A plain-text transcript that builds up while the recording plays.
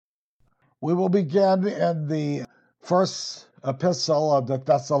We will begin in the first epistle of the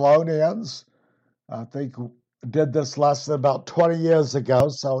Thessalonians. I think we did this lesson about 20 years ago,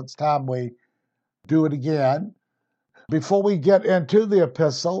 so it's time we do it again. Before we get into the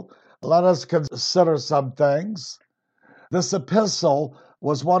epistle, let us consider some things. This epistle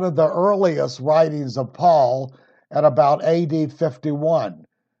was one of the earliest writings of Paul at about AD 51.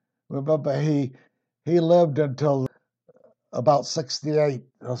 Remember, he lived until about 68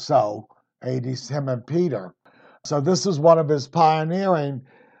 or so, AD, him and Peter. So this is one of his pioneering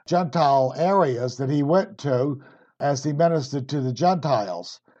Gentile areas that he went to as he ministered to the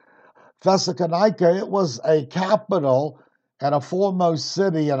Gentiles. Thessalonica, it was a capital and a foremost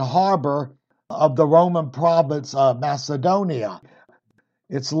city and harbor of the Roman province of Macedonia.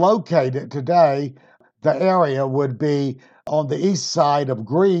 It's located today, the area would be on the east side of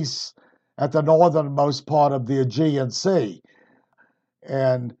Greece at the northernmost part of the Aegean Sea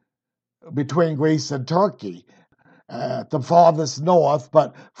and between Greece and Turkey. At the farthest north,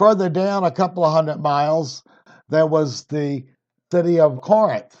 but further down a couple of 100 miles, there was the city of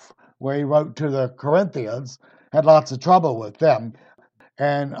Corinth, where he wrote to the Corinthians, had lots of trouble with them.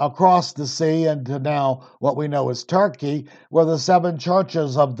 And across the sea into now what we know as Turkey were the 7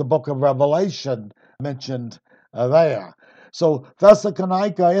 churches of the book of Revelation mentioned there. So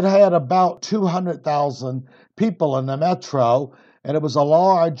Thessalonica, it had about 200,000 people in the metro, and it was a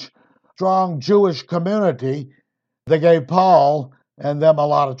large, strong Jewish community. They gave Paul and them a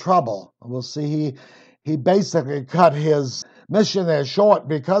lot of trouble. We'll see he basically cut his mission there short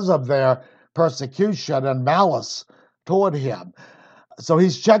because of their persecution and malice toward him. So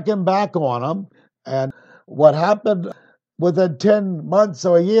he's checking back on them. And what happened within 10 months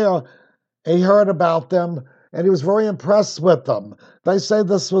or a year, he heard about them and he was very impressed with them. They say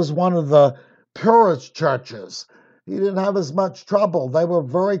this was one of the purest churches. He didn't have as much trouble. They were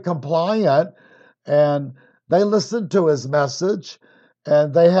very compliant and they listened to his message,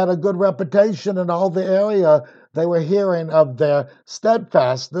 and they had a good reputation in all the area. They were hearing of their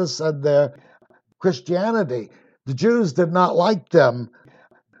steadfastness and their Christianity. The Jews did not like them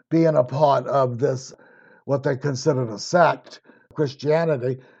being a part of this, what they considered a sect,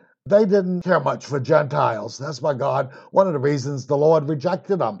 Christianity. They didn't care much for Gentiles. That's why God, one of the reasons the Lord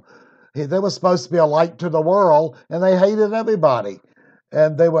rejected them. They were supposed to be a light to the world, and they hated everybody.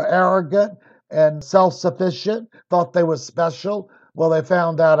 And they were arrogant and self-sufficient, thought they were special. Well, they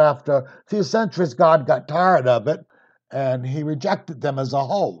found out after a few centuries, God got tired of it, and he rejected them as a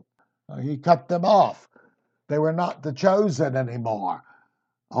whole. He cut them off. They were not the chosen anymore.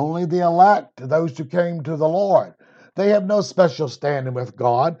 Only the elect, those who came to the Lord. They have no special standing with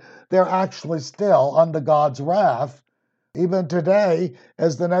God. They're actually still under God's wrath. Even today,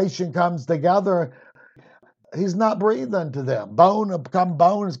 as the nation comes together, he's not breathing to them.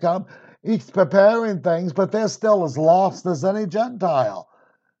 Bones come. He's preparing things, but they're still as lost as any Gentile.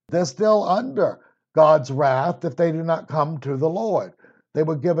 They're still under God's wrath if they do not come to the Lord. They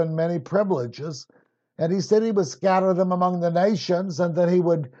were given many privileges, and he said he would scatter them among the nations and that he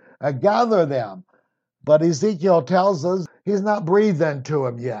would gather them. But Ezekiel tells us he's not breathing to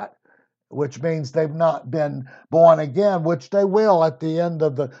them yet, which means they've not been born again, which they will at the end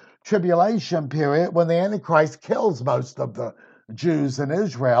of the tribulation period when the Antichrist kills most of the Jews in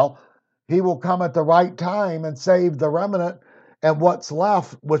Israel. He will come at the right time and save the remnant, and what's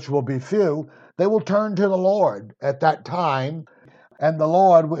left, which will be few, they will turn to the Lord at that time, and the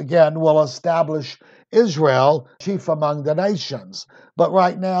Lord, again, will establish Israel chief among the nations. But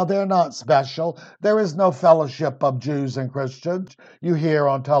right now, they're not special. There is no fellowship of Jews and Christians you hear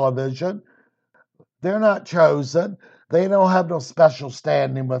on television. They're not chosen. They don't have no special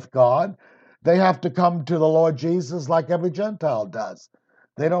standing with God. They have to come to the Lord Jesus like every Gentile does.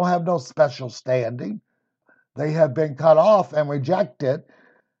 They don't have no special standing. They have been cut off and rejected,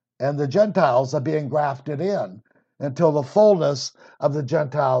 and the Gentiles are being grafted in until the fullness of the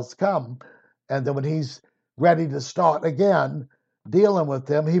Gentiles come. And then when he's ready to start again dealing with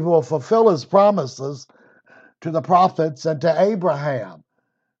them, he will fulfill his promises to the prophets and to Abraham.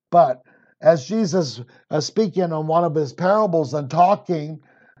 But as Jesus is speaking on one of his parables and talking,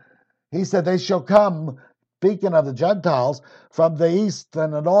 he said they shall come, speaking of the Gentiles, from the east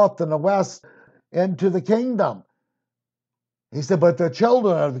and the north and the west into the kingdom. He said, but the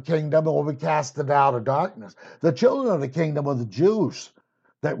children of the kingdom will be casted out of darkness. The children of the kingdom are the Jews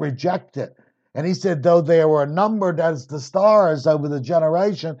that reject it. And he said, though they were numbered as the stars over the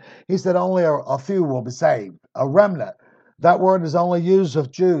generation, he said only a few will be saved, a remnant. That word is only used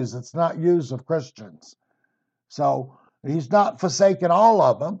of Jews. It's not used of Christians. So he's not forsaken all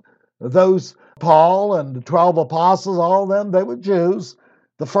of them. Those Paul and the 12 apostles, all of them, they were Jews.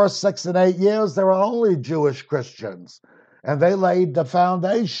 the first 6 and 8 years, there were only Jewish Christians, and they laid the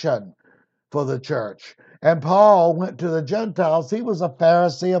foundation for the church. And Paul went to the Gentiles. He was a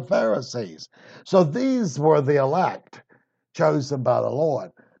Pharisee of Pharisees. So these were the elect chosen by the Lord.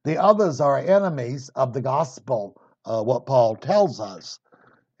 The others are enemies of the gospel, what Paul tells us.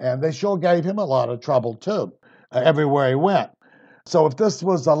 And they sure gave him a lot of trouble too, everywhere he went. So if this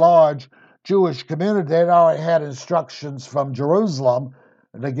was a large Jewish community, they'd already had instructions from Jerusalem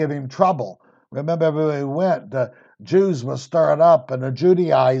to give him trouble. Remember, everywhere he went, the Jews were stirred up, and the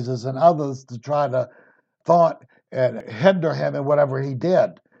Judaizers and others to try to thwart and hinder him in whatever he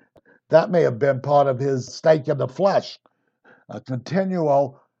did. That may have been part of his stake in the flesh, a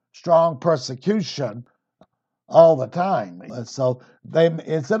continual strong persecution all the time. And so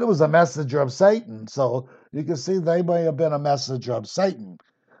it said it was a messenger of Satan. So you can see they may have been a messenger of Satan.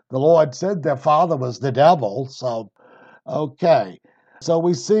 The Lord said their father was the devil. So, okay. So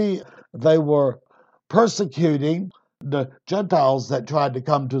we see they were persecuting the Gentiles that tried to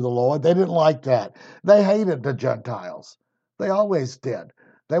come to the Lord. They didn't like that. They hated the Gentiles. They always did.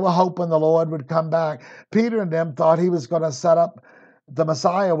 They were hoping the Lord would come back. Peter and them thought he was going to set up, the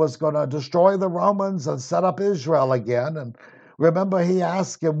Messiah was going to destroy the Romans and set up Israel again. And remember, he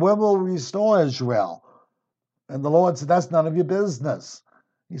asked him, when will we restore Israel? And the Lord said, that's none of your business.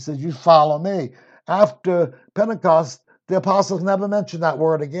 He said, you follow me. After Pentecost, the apostles never mentioned that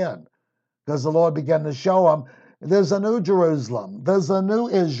word again, because the Lord began to show them there's a new Jerusalem. There's a new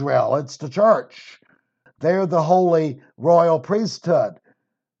Israel. It's the church. They're the holy royal priesthood.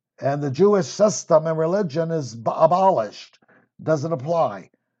 And the Jewish system and religion is abolished. Doesn't apply.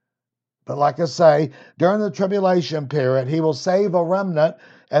 But like I say, during the tribulation period, he will save a remnant,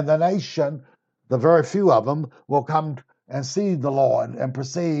 and the nation, the very few of them, will come and see the Lord and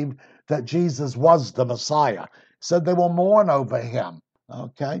perceive that Jesus was the Messiah. So they will mourn over him.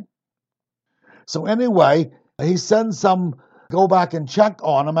 Okay? So anyway, he sends some go back and check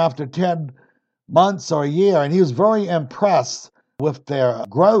on him after 10 months or a year, and he was very impressed with their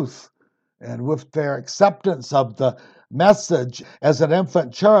growth and with their acceptance of the message as an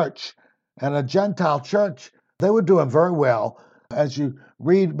infant church and a Gentile church. They were doing very well. As you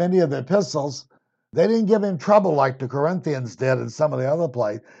read many of the epistles, they didn't give him trouble like the Corinthians did in some of the other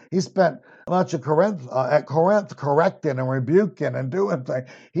places. He spent much of at Corinth correcting and rebuking and doing things.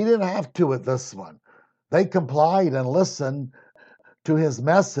 He didn't have to at this one. They complied and listened to his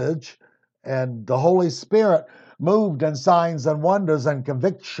message, and the Holy Spirit moved in signs and wonders and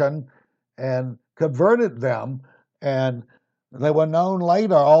conviction and converted them, and they were known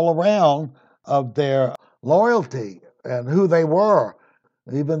later all around of their loyalty and who they were.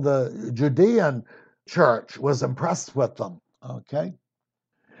 Even the Judean church was impressed with them. Okay?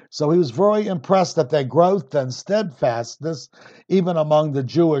 So he was very impressed at their growth and steadfastness, even among the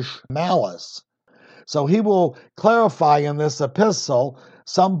Jewish malice. So he will clarify in this epistle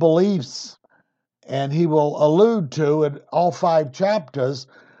some beliefs, and he will allude to in all 5 chapters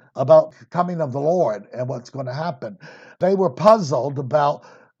about the coming of the Lord and what's going to happen. They were puzzled about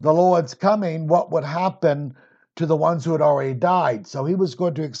the Lord's coming, what would happen to the ones who had already died. So he was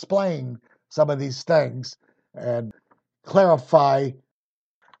going to explain some of these things and clarify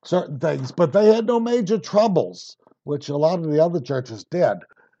certain things. But they had no major troubles, which a lot of the other churches did.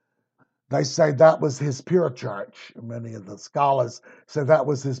 They say that was his pure church. Many of the scholars say that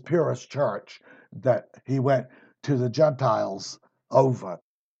was his purest church that he went to the Gentiles over.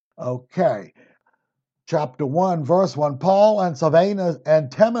 Okay. Chapter 1, verse 1, Paul and Silvanus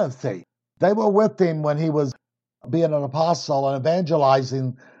and Timothy, they were with him when he was being an apostle and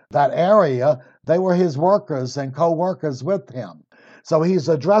evangelizing that area. They were his workers and co-workers with him. So he's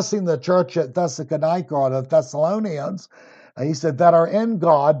addressing the church at Thessalonica, or the Thessalonians. He said, that are in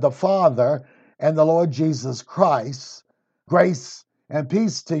God the Father and the Lord Jesus Christ, grace and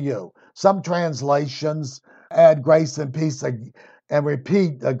peace to you. Some translations add grace and peace and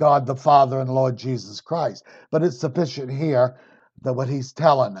repeat God the Father and Lord Jesus Christ. But it's sufficient here that what he's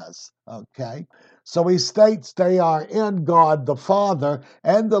telling us. Okay? So he states they are in God the Father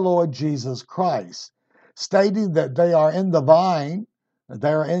and the Lord Jesus Christ, stating that they are in the vine,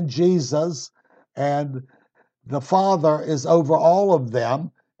 they are in Jesus, and the Father is over all of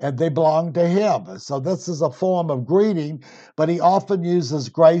them, and they belong to him. So this is a form of greeting, but he often uses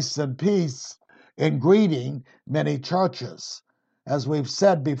grace and peace in greeting many churches. As we've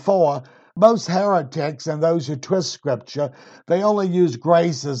said before, most heretics and those who twist Scripture, they only use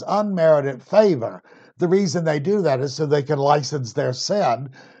grace as unmerited favor. The reason they do that is so they can license their sin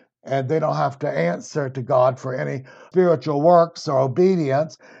and they don't have to answer to God for any spiritual works or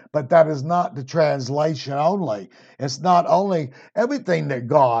obedience. But that is not the translation only. It's not only everything that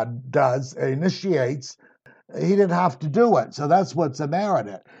God does, initiates, he didn't have to do it. So that's what's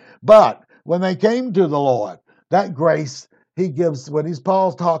merited. But when they came to the Lord, that grace he gives, when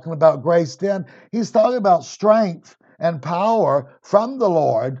Paul's talking about grace then, he's talking about strength and power from the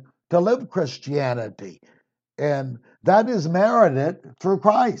Lord to live Christianity. And that is merited through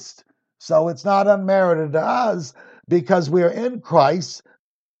Christ. So it's not unmerited to us because we are in Christ.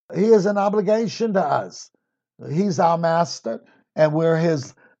 He is an obligation to us. He's our master, and we're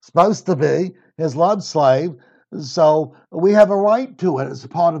supposed to be his love slave. So we have a right to it as a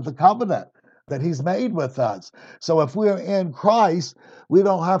part of the covenant that he's made with us. So if we're in Christ, we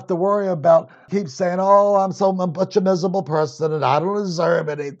don't have to worry about keep saying, oh, I'm such a miserable person and I don't deserve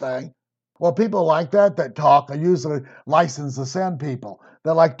anything. Well, people like that talk are usually licensed to sin people.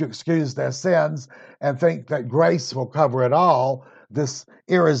 They like to excuse their sins and think that grace will cover it all, this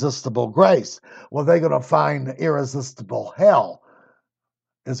irresistible grace. Well, they're going to find irresistible hell.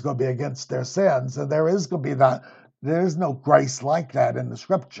 It's going to be against their sins, and there is going to be that. There is no grace like that in the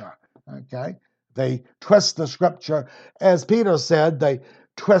Scripture. Okay? They twist the Scripture. As Peter said, they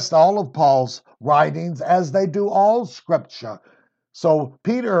twist all of Paul's writings as they do all Scripture. So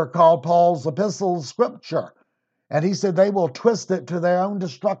Peter called Paul's epistles Scripture, and he said they will twist it to their own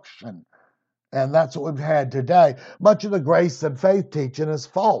destruction. And that's what we've had today. Much of the grace and faith teaching is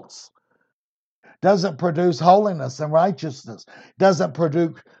false. Doesn't produce holiness and righteousness. Doesn't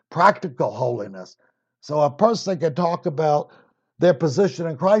produce practical holiness. So a person can talk about their position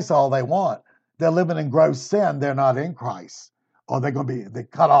in Christ all they want. They're living in gross sin. They're not in Christ. Or they're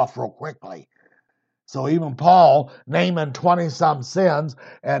cut off real quickly. So even Paul naming 20-some sins,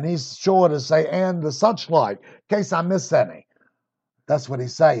 and he's sure to say, and the such like, in case I miss any. That's what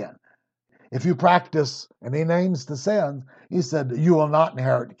he's saying. If you practice, and he names the sins, he said, you will not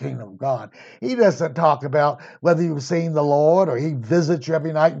inherit the kingdom of God. He doesn't talk about whether you've seen the Lord, or he visits you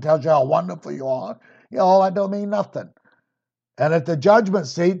every night and tells you how wonderful you are. All that don't mean nothing. And at the judgment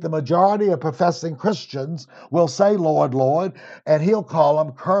seat, the majority of professing Christians will say, Lord, Lord, and he'll call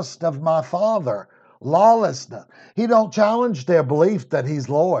them cursed of my Father. Lawlessness. He don't challenge their belief that he's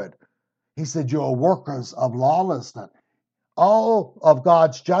Lord. He said, you're workers of lawlessness. All of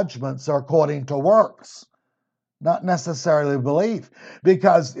God's judgments are according to works, not necessarily belief.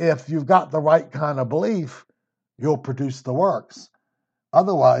 Because if you've got the right kind of belief, you'll produce the works.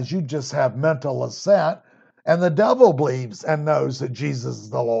 Otherwise, you just have mental assent, and the devil believes and knows that Jesus is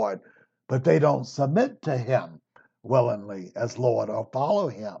the Lord, but they don't submit to him willingly as Lord or follow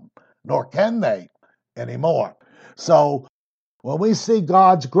him, nor can they anymore. So when we see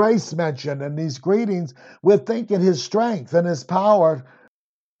God's grace mentioned in these greetings, we're thinking his strength and his power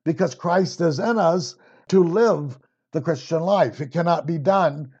because Christ is in us to live the Christian life. It cannot be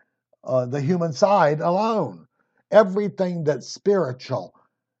done the human side alone. Everything that's spiritual,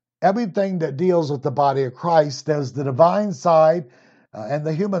 everything that deals with the body of Christ, there's the divine side and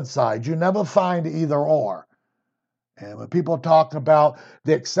the human side. You never find either or. And when people talk about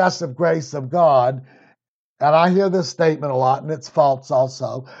the excessive grace of God, and I hear this statement a lot, and it's false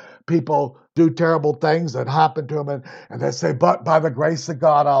also. People do terrible things that happen to them, and they say, but by the grace of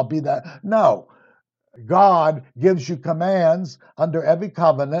God, I'll be that. No. God gives you commands under every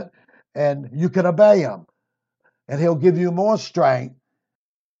covenant, and you can obey them. And he'll give you more strength.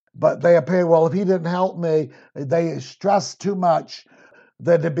 But they appear, well, if he didn't help me, they stress too much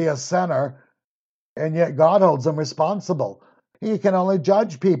that to be a sinner, and yet God holds them responsible. He can only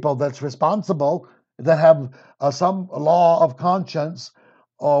judge people that's responsible, that have some law of conscience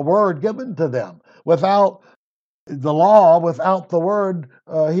or word given to them. Without the law, without the word,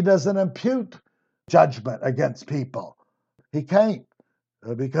 he doesn't impute judgment against people. He can't,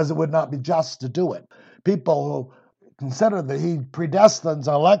 because it would not be just to do it. People who consider that he predestines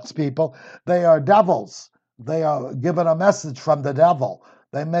and elects people, they are devils. They are given a message from the devil.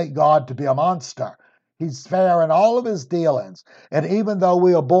 They make God to be a monster. He's fair in all of his dealings. And even though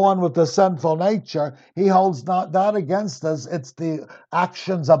we are born with the sinful nature, he holds not that against us. It's the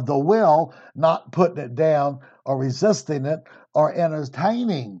actions of the will, not putting it down or resisting it or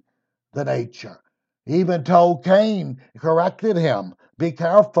entertaining the nature. He even told Cain, corrected him, be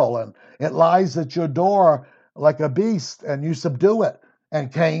careful, and it lies at your door like a beast, and you subdue it.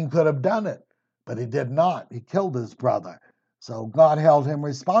 And Cain could have done it, but he did not. He killed his brother. So God held him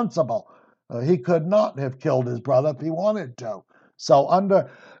responsible. He could not have killed his brother if he wanted to. So under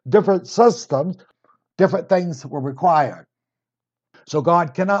different systems, different things were required. So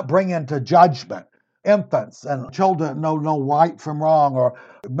God cannot bring into judgment infants and children know right from wrong, or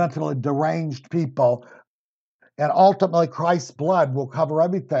mentally deranged people. And ultimately, Christ's blood will cover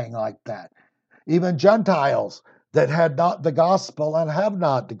everything like that. Even Gentiles that had not the gospel and have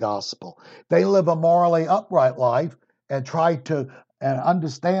not the gospel, they live a morally upright life and try to and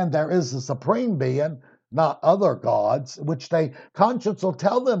understand there is a supreme being, not other gods, which they conscience will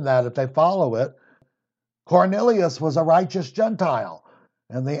tell them that if they follow it. Cornelius was a righteous Gentile,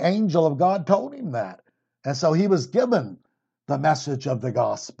 and the angel of God told him that. And so he was given the message of the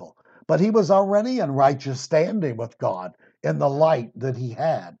gospel. But he was already in righteous standing with God in the light that he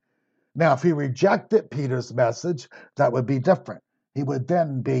had. Now, if he rejected Peter's message, that would be different. He would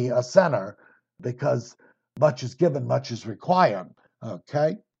then be a sinner, because much is given, much is required.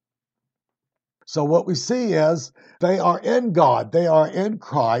 Okay? So what we see is they are in God, they are in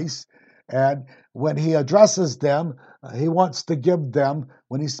Christ, and when he addresses them, he wants to give them,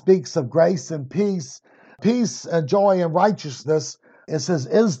 when he speaks of grace and peace and joy and righteousness, it says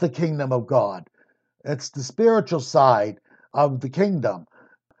is the kingdom of God. It's the spiritual side of the kingdom.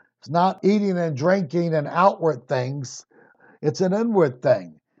 It's not eating and drinking and outward things. It's an inward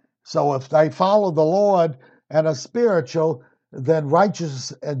thing. So if they follow the Lord and are spiritual, then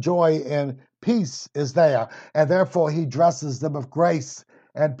righteousness and joy and peace is there. And therefore he dresses them with grace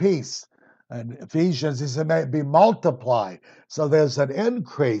and peace. And Ephesians, he said, may it be multiplied. So there's an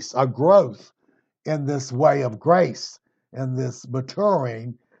increase, a growth in this way of grace, in this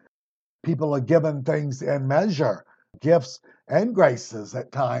maturing. People are given things in measure. Gifts and graces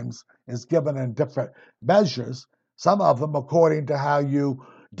at times is given in different measures. Some of them according to how you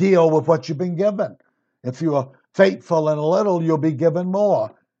deal with what you've been given. If you are faithful in a little, you'll be given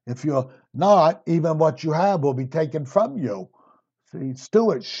more. If you're not, even what you have will be taken from you. See,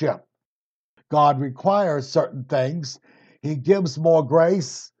 stewardship. God requires certain things. He gives more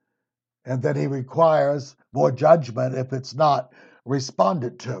grace, and then he requires more judgment if it's not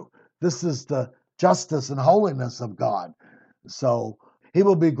responded to. This is the justice and holiness of God. So he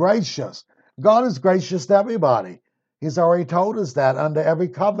will be gracious. God is gracious to everybody. He's already told us that under every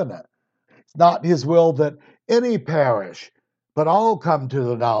covenant. It's not his will that any perish, but all come to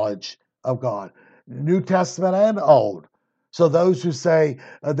the knowledge of God, New Testament and Old. So those who say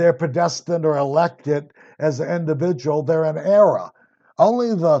they're predestined or elected as an individual, they're in error.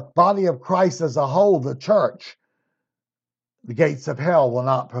 Only the body of Christ as a whole, the church, the gates of hell will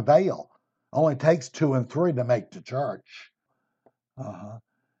not prevail. Only takes 2 and 3 to make the church.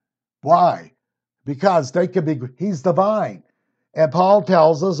 Why? Because they could be, he's the vine. And Paul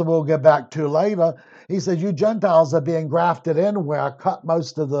tells us, and we'll get back to later, he says, you Gentiles are being grafted in where I cut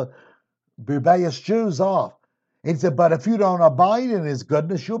most of the rebellious Jews off. He said, but if you don't abide in his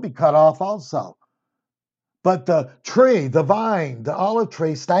goodness, you'll be cut off also. But the tree, the vine, the olive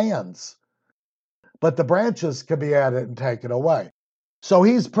tree stands. But the branches can be added and taken away. So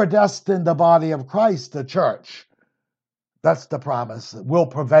he's predestined the body of Christ, the church. That's the promise. Will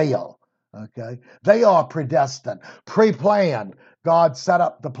prevail. Okay? They are predestined, pre-planned. God set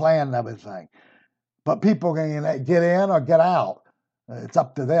up the plan and everything. But people can get in or get out. It's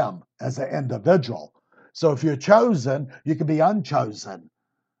up to them as an individual. So if you're chosen, you can be unchosen.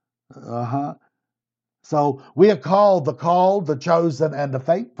 So we are called, the chosen, and the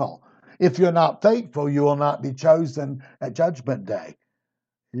faithful. If you're not faithful, you will not be chosen at Judgment Day.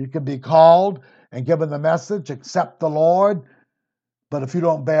 You can be called and given the message, accept the Lord, but if you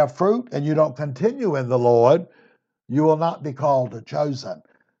don't bear fruit and you don't continue in the Lord, you will not be called or chosen.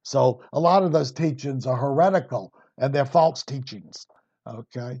 So a lot of those teachings are heretical and they're false teachings,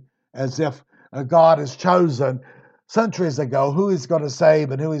 okay? As if God has chosen centuries ago who he's going to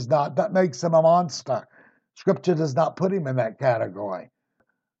save and who he's not. That makes him a monster. Scripture does not put him in that category.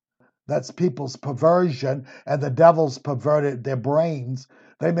 That's people's perversion, and the devil's perverted their brains.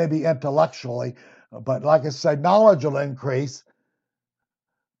 They may be intellectually, but like I said, knowledge will increase.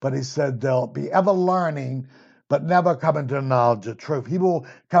 But he said they'll be ever learning, but never coming to the knowledge of truth. He will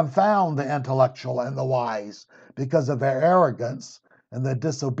confound the intellectual and the wise because of their arrogance and their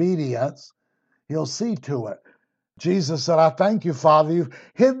disobedience. He'll see to it. Jesus said, I thank you, Father, you've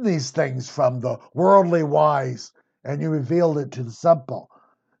hidden these things from the worldly wise, and you revealed it to the simple.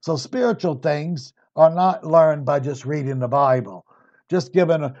 So spiritual things are not learned by just reading the Bible. Just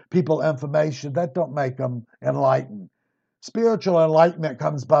giving people information, that don't make them enlightened. Spiritual enlightenment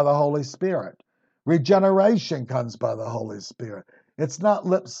comes by the Holy Spirit. Regeneration comes by the Holy Spirit. It's not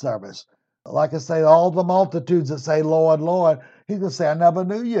lip service. Like I say, all the multitudes that say, Lord, Lord, he can say, I never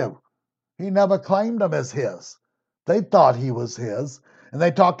knew you. He never claimed them as his. They thought he was his. And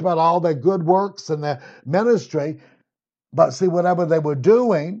they talked about all their good works and their ministry. But see, whatever they were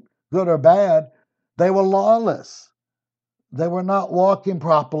doing, good or bad, They were lawless. They were not walking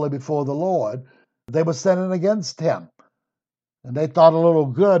properly before the Lord. They were sinning against him. And they thought a little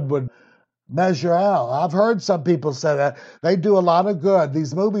good would measure out. I've heard some people say that. They do a lot of good,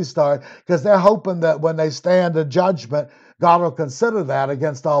 these movie stars, because they're hoping that when they stand in judgment, God will consider that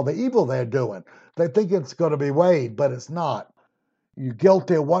against all the evil they're doing. They think it's going to be weighed, but it's not. You're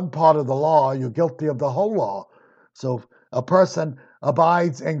guilty of one part of the law, you're guilty of the whole law. So if a person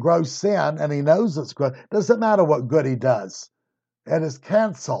abides in gross sin and he knows it's gross, it doesn't matter what good he does. It is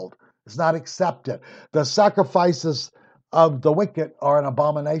canceled. It's not accepted. The sacrifices of the wicked are an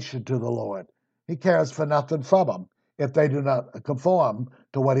abomination to the Lord. He cares for nothing from them if they do not conform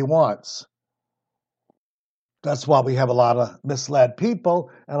to what he wants. That's why we have a lot of misled people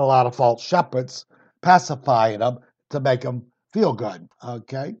and a lot of false shepherds pacifying them to make them feel good.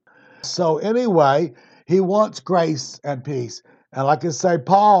 Okay? So anyway, he wants grace and peace. And like I say,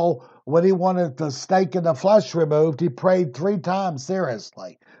 Paul, when he wanted the stake in the flesh removed, he prayed 3 times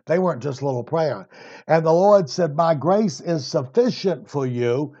seriously. They weren't just little prayers. And the Lord said, my grace is sufficient for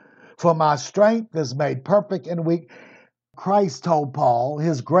you, for my strength is made perfect in weak. Christ told Paul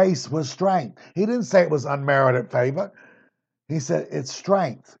his grace was strength. He didn't say it was unmerited favor. He said it's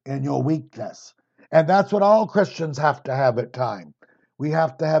strength in your weakness. And that's what all Christians have to have at times. We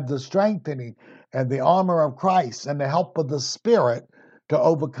have to have the strengthening and the armor of Christ and the help of the Spirit to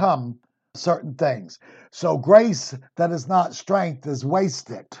overcome certain things. So grace that is not strength is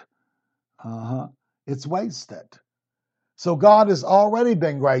wasted. It's wasted. So God has already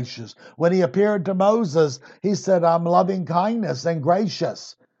been gracious. When he appeared to Moses, he said, I'm loving kindness and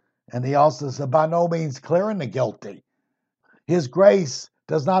gracious. And he also said, by no means clearing the guilty. His grace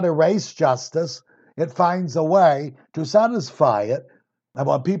does not erase justice. It finds a way to satisfy it. And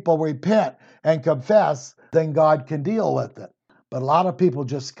when people repent and confess, then God can deal with it. But a lot of people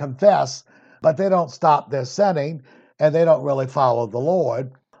just confess, but they don't stop their sinning, and they don't really follow the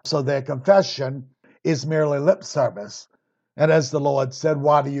Lord. So their confession is merely lip service. And as the Lord said,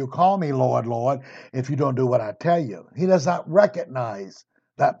 why do you call me Lord, Lord, if you don't do what I tell you? He does not recognize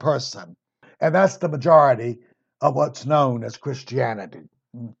that person. And that's the majority of what's known as Christianity.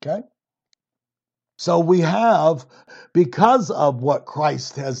 Okay? So we have, because of what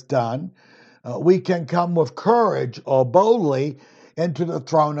Christ has done, we can come with courage or boldly into the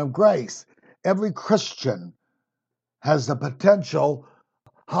throne of grace. Every Christian has the potential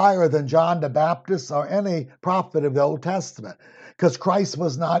higher than John the Baptist or any prophet of the Old Testament, because Christ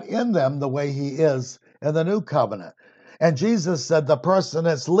was not in them the way he is in the New Covenant. And Jesus said the person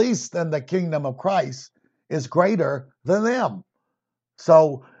that's least in the kingdom of Christ is greater than them.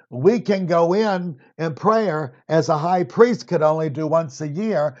 So we can go in prayer as a high priest could only do once a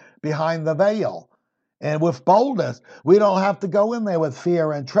year behind the veil. And with boldness, we don't have to go in there with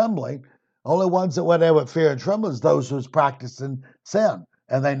fear and trembling. Only ones that went there with fear and trembling is those who's practicing sin,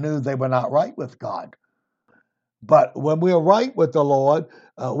 and they knew they were not right with God. But when we are right with the Lord,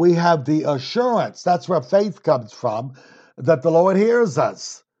 we have the assurance, that's where faith comes from, that the Lord hears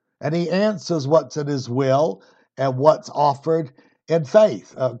us, and he answers what's in his will and what's offered in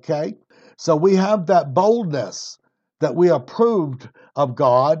faith, okay? So we have that boldness that we are approved of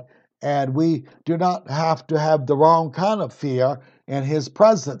God, and we do not have to have the wrong kind of fear in his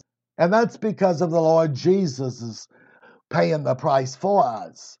presence. And that's because of the Lord Jesus is paying the price for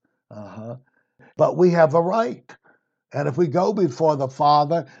us. But we have a right. And if we go before the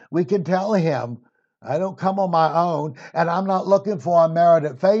Father, we can tell him, I don't come on my own, and I'm not looking for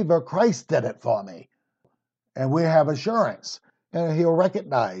unmerited favor. Christ did it for me. And we have assurance, and he'll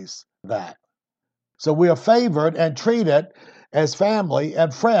recognize that. So we are favored and treated as family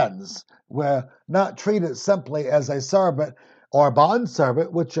and friends. We're not treated simply as a servant or a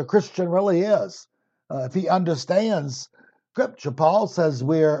bondservant, which a Christian really is. If he understands Scripture, Paul says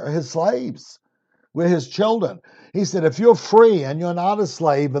we're his slaves. We're his children. He said, if you're free and you're not a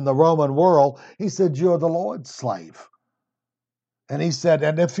slave in the Roman world, he said, you're the Lord's slave. And he said,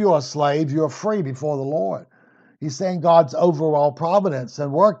 and if you're a slave, you're free before the Lord. He's saying God's overall providence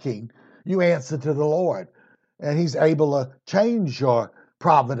and working, you answer to the Lord. And he's able to change your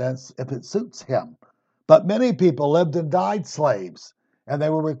providence if it suits him. But many people lived and died slaves, and they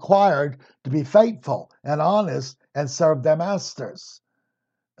were required to be faithful and honest and serve their masters.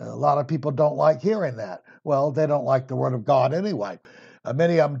 A lot of people don't like hearing that. Well, they don't like the Word of God anyway.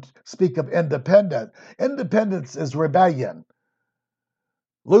 Many of them speak of independence. Independence is rebellion.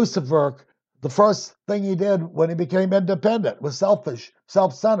 Lucifer, the first thing he did when he became independent was selfish,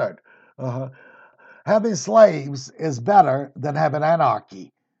 self-centered. Having slaves is better than having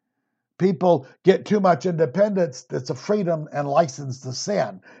anarchy. People get too much independence. It's a freedom and license to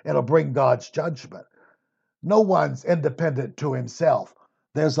sin. It'll bring God's judgment. No one's independent to himself.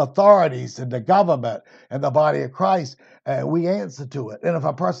 There's authorities in the government and the body of Christ, and we answer to it. And if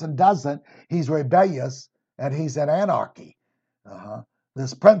a person doesn't, he's rebellious and he's in anarchy.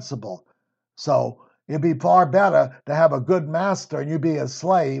 This principle. So it'd be far better to have a good master and you be a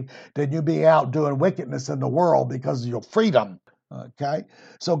slave than you be out doing wickedness in the world because of your freedom. Okay?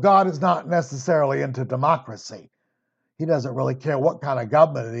 So God is not necessarily into democracy. He doesn't really care what kind of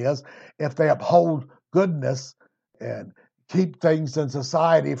government it is if they uphold goodness and keep things in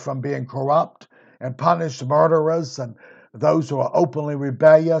society from being corrupt and punish murderers and those who are openly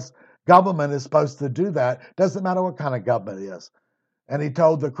rebellious. Government is supposed to do that. Doesn't matter what kind of government it is. And he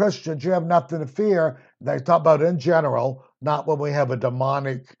told the Christians, you have nothing to fear. They talk about in general, not when we have a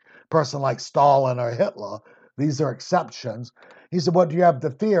demonic person like Stalin or Hitler. These are exceptions. He said, what do you have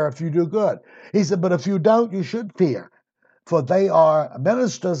to fear if you do good? He said, but if you don't, you should fear. For they are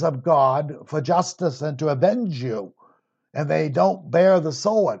ministers of God for justice and to avenge you. And they don't bear the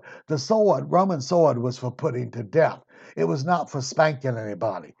sword. The sword, Roman sword, was for putting to death. It was not for spanking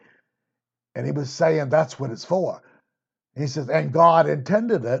anybody. And he was saying that's what it's for. He says, and God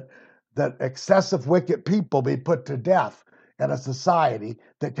intended it that excessive wicked people be put to death in a society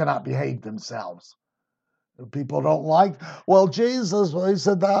that cannot behave themselves. People don't like, well, Jesus, he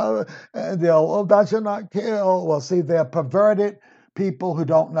said, thou shalt not kill. Well, see, they're perverted people who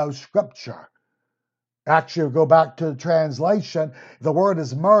don't know Scripture. Actually, go back to the translation, the word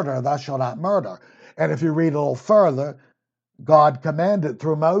is murder, thou shalt not murder. And if you read a little further, God commanded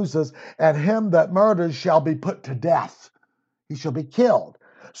through Moses, and him that murders shall be put to death. He shall be killed.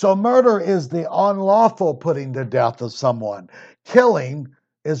 So murder is the unlawful putting to death of someone. Killing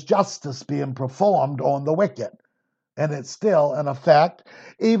is justice being performed on the wicked. And it's still in effect,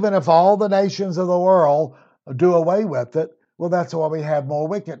 even if all the nations of the world do away with it, well, that's why we have more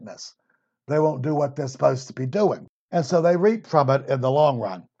wickedness. They won't do what they're supposed to be doing. And so they reap from it in the long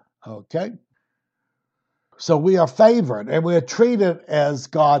run. Okay? So we are favored and we are treated as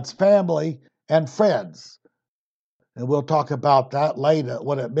God's family and friends. And we'll talk about that later,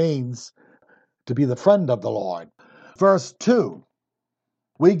 what it means to be the friend of the Lord. Verse 2,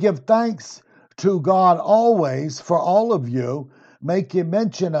 we give thanks to God always for all of you, making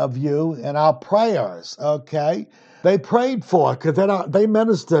mention of you in our prayers, okay? They prayed for it because they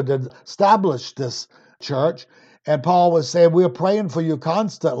ministered and established this church. And Paul was saying, we're praying for you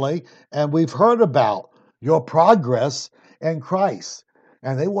constantly, and we've heard about your progress in Christ.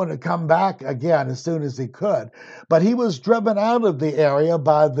 And they wanted to come back again as soon as he could. But he was driven out of the area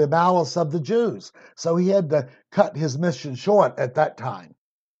by the malice of the Jews. So he had to cut his mission short at that time.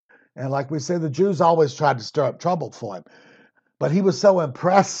 And like we say, the Jews always tried to stir up trouble for him. But he was so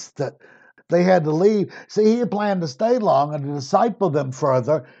impressed that they had to leave. See, he had planned to stay long and to disciple them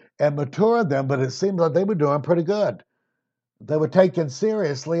further and mature them, but it seemed like they were doing pretty good. They were taken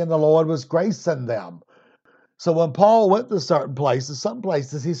seriously, and the Lord was gracing them. So when Paul went to certain places, some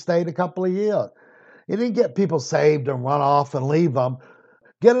places he stayed a couple of years. He didn't get people saved and run off and leave them.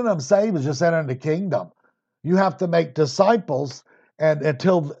 Getting them saved is just entering the kingdom. You have to make disciples, and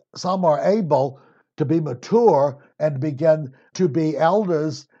until some are able to be mature and begin to be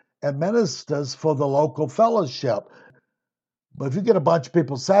elders and ministers for the local fellowship. But if you get a bunch of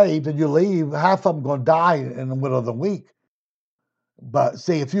people saved and you leave, half of them going to die in the middle of the week. But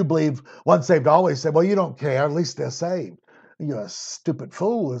see, if you believe once saved, always saved, well, you don't care. At least they're saved. You're a stupid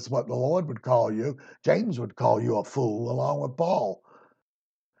fool is what the Lord would call you. James would call you a fool along with Paul.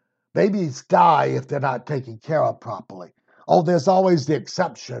 Babies die if they're not taken care of properly. Oh, there's always the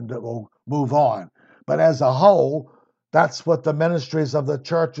exception that will move on. But as a whole, that's what the ministries of the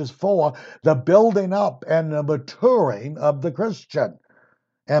church is for, the building up and the maturing of the Christian.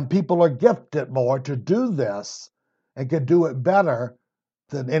 And people are gifted more to do this and can do it better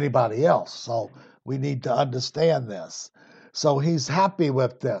than anybody else. So we need to understand this. So he's happy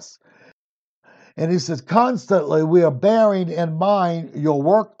with this. And he says, constantly we are bearing in mind your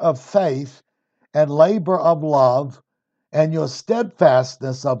work of faith and labor of love and your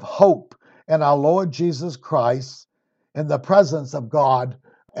steadfastness of hope in our Lord Jesus Christ in the presence of God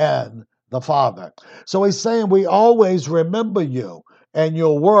and the Father. So he's saying we always remember you and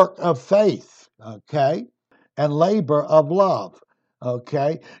your work of faith, okay, and labor of love,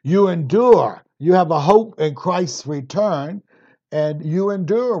 okay. You endure. You have a hope in Christ's return, and you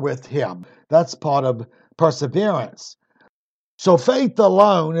endure with him. That's part of perseverance. So faith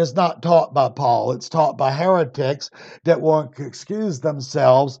alone is not taught by Paul. It's taught by heretics that won't excuse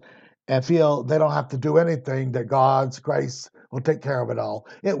themselves and feel they don't have to do anything, that God's grace will take care of it all.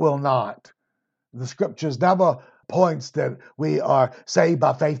 It will not. The scriptures never points that we are saved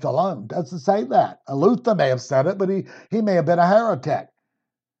by faith alone. Doesn't say that. Luther may have said it, but he may have been a heretic.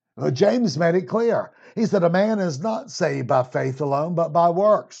 James made it clear. He said a man is not saved by faith alone, but by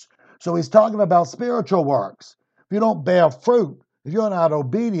works. So he's talking about spiritual works. If you don't bear fruit, if you're not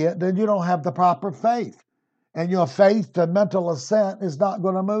obedient, then you don't have the proper faith. And your faith and mental assent is not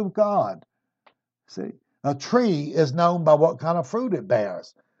going to move God. See, a tree is known by what kind of fruit it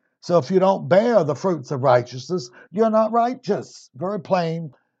bears. So if you don't bear the fruits of righteousness, you're not righteous. Very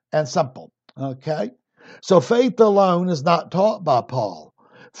plain and simple. Okay? So faith alone is not taught by Paul.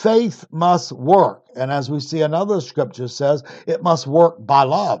 Faith must work. And as we see another scripture says, it must work by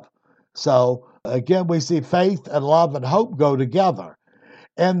love. So again, we see faith and love and hope go together.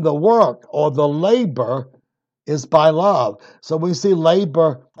 And the work or the labor is by love. So we see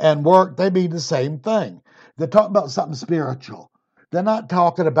labor and work, they mean the same thing. They're talking about something spiritual. They're not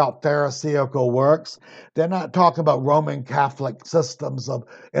talking about Pharisaical works. They're not talking about Roman Catholic systems of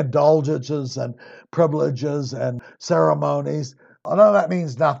indulgences and privileges and ceremonies. Although that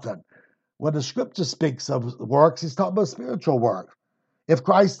means nothing. When the scripture speaks of works, he's talking about spiritual work. If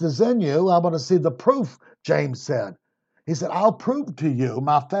Christ is in you, I want to see the proof, James said. He said, I'll prove to you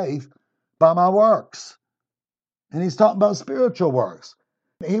my faith by my works. And he's talking about spiritual works.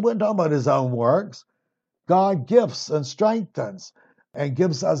 He wasn't talking about his own works. God gifts and strengthens and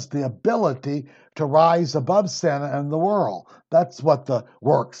gives us the ability to rise above sin and the world. That's what the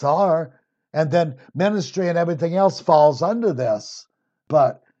works are. And then ministry and everything else falls under this.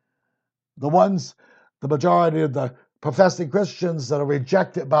 But the majority of the professing Christians that are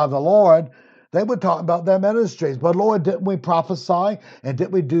rejected by the Lord, they would talk about their ministries. But Lord, didn't we prophesy? And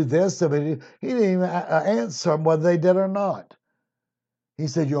didn't we do this? He didn't even answer them whether they did or not. He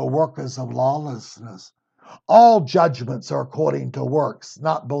said, you're workers of lawlessness. All judgments are according to works,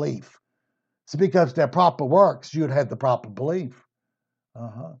 not belief. It's because they're proper works, you'd have the proper belief.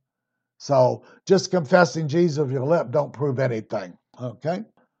 So just confessing Jesus with your lip don't prove anything. Okay?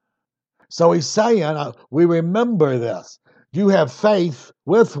 So he's saying, we remember this. You have faith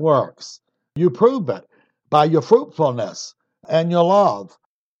with works. You prove it by your fruitfulness and your love.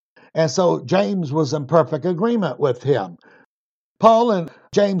 And so James was in perfect agreement with him. Paul and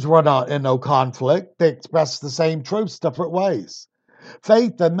James were not in no conflict. They expressed the same truths different ways.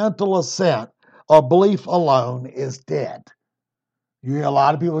 Faith and mental assent or belief alone is dead. You hear a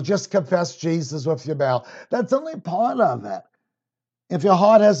lot of people just confess Jesus with your mouth. That's only part of it. If your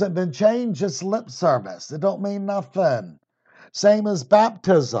heart hasn't been changed, it's lip service. It don't mean nothing. Same as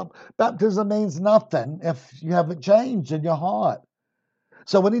baptism. Baptism means nothing if you haven't changed in your heart.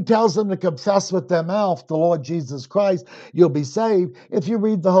 So when he tells them to confess with their mouth the Lord Jesus Christ, you'll be saved. If you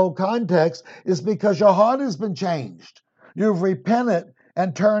read the whole context, it's because your heart has been changed. You've repented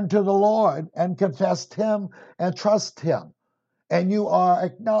and turned to the Lord and confessed him and trust him. And you are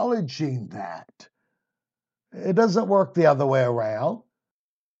acknowledging that. It doesn't work the other way around.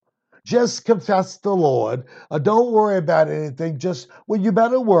 Just confess the Lord. Don't worry about anything. You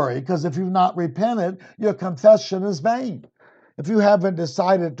better worry, because if you've not repented, your confession is vain. If you haven't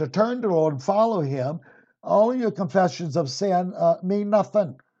decided to turn to the Lord and follow him, all of your confessions of sin mean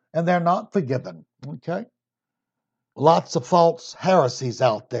nothing, and they're not forgiven. Okay? Lots of false heresies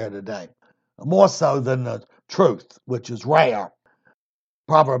out there today, more so than the truth, which is rare.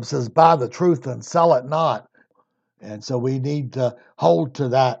 Proverbs says, buy the truth and sell it not. And so we need to hold to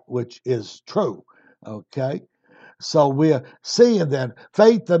that which is true. Okay? So we're seeing then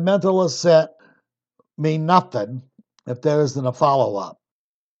faith and mental assent mean nothing if there isn't a follow-up.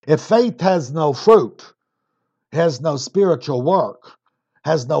 If faith has no fruit, has no spiritual work,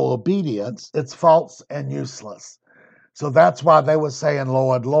 has no obedience, it's false and useless. So that's why they were saying,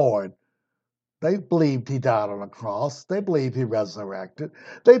 Lord, Lord. They believed he died on a cross. They believed he resurrected.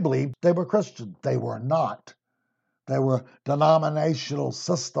 They believed they were Christian. They were not. They were denominational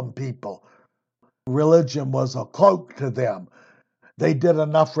system people. Religion was a cloak to them. They did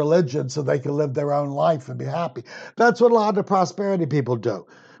enough religion so they could live their own life and be happy. That's what a lot of the prosperity people do.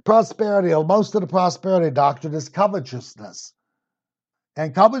 Most of the prosperity doctrine is covetousness.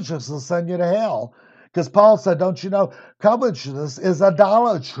 And covetousness will send you to hell. Because Paul said, don't you know, covetousness is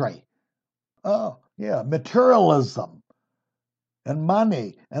idolatry. Oh, yeah, materialism and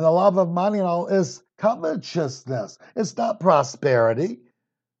money and the love of money and all is covetousness. It's not prosperity.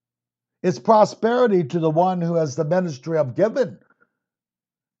 It's prosperity to the one who has the ministry of giving.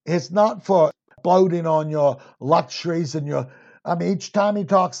 It's not for bloating on your luxuries and each time he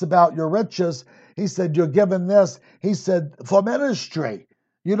talks about your riches, he said, you're given this. He said, for ministry,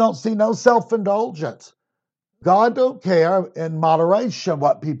 you don't see no self-indulgence. God don't care in moderation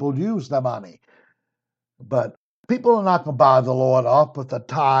what people use their money. But People are not going to buy the Lord off with a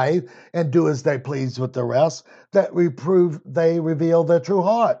tithe and do as they please with the rest. They reveal their true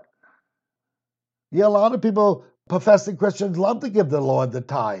heart. Yeah, a lot of people, professing Christians, love to give the Lord the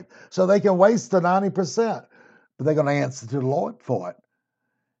tithe so they can waste the 90%, but they're going to answer to the Lord for it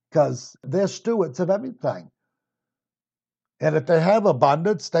because they're stewards of everything. And if they have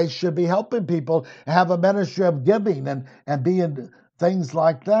abundance, they should be helping people, have a ministry of giving and being things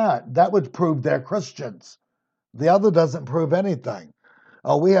like that. That would prove they're Christians. The other doesn't prove anything.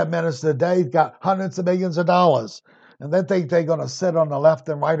 Oh, we have ministers today got hundreds of millions of dollars, and they think they're going to sit on the left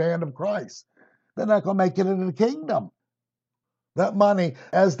and right hand of Christ. They're not going to make it into the kingdom. That money,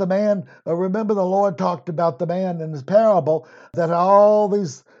 as the man, remember the Lord talked about the man in his parable that had all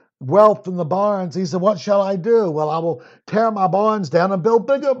these wealth in the barns. He said, what shall I do? Well, I will tear my barns down and build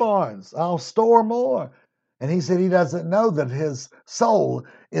bigger barns. I'll store more. And he said he doesn't know that his soul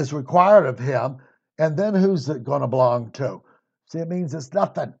is required of him. And then who's it going to belong to? See, it means it's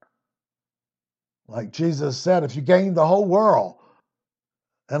nothing. Like Jesus said, if you gain the whole world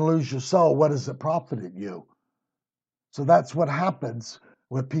and lose your soul, what does it profit you? So that's what happens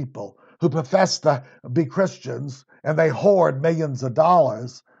with people who profess to be Christians and they hoard millions of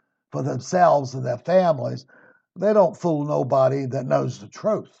dollars for themselves and their families. They don't fool nobody that knows the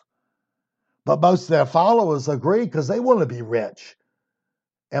truth. But most of their followers agree because they want to be rich.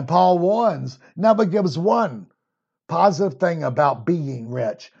 And Paul warns, never gives one positive thing about being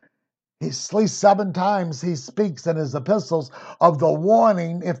rich. At least 7 times he speaks in his epistles of the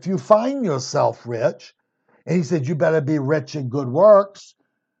warning if you find yourself rich. And he said, you better be rich in good works,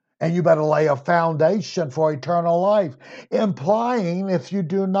 and you better lay a foundation for eternal life, implying if you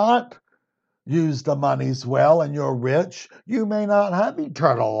do not use the monies well and you're rich, you may not have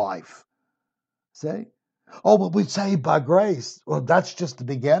eternal life. See? Oh, but we're saved by grace. Well, that's just the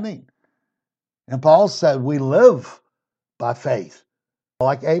beginning. And Paul said we live by faith,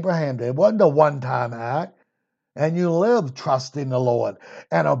 like Abraham did. It wasn't a one-time act. And you live trusting the Lord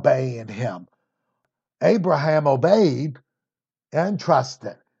and obeying him. Abraham obeyed and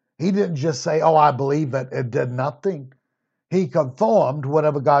trusted. He didn't just say, oh, I believe it, and did nothing. He conformed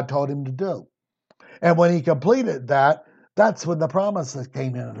whatever God told him to do. And when he completed that, that's when the promises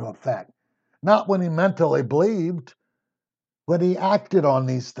came into effect. Not when he mentally believed, when he acted on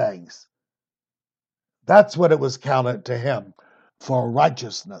these things. That's what it was counted to him for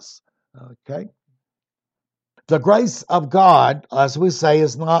righteousness. Okay? The grace of God, as we say,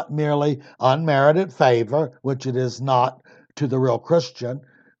 is not merely unmerited favor, which it is not to the real Christian.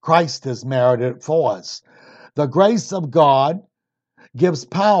 Christ has merited it for us. The grace of God gives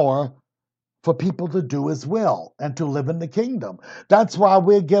power for people to do his will and to live in the kingdom. That's why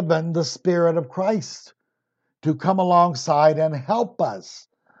we're given the Spirit of Christ to come alongside and help us.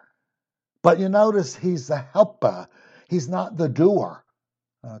 But you notice he's the helper. He's not the doer.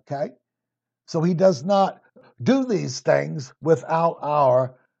 Okay? So he does not do these things without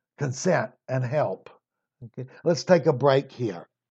our consent and help. Okay? Let's take a break here.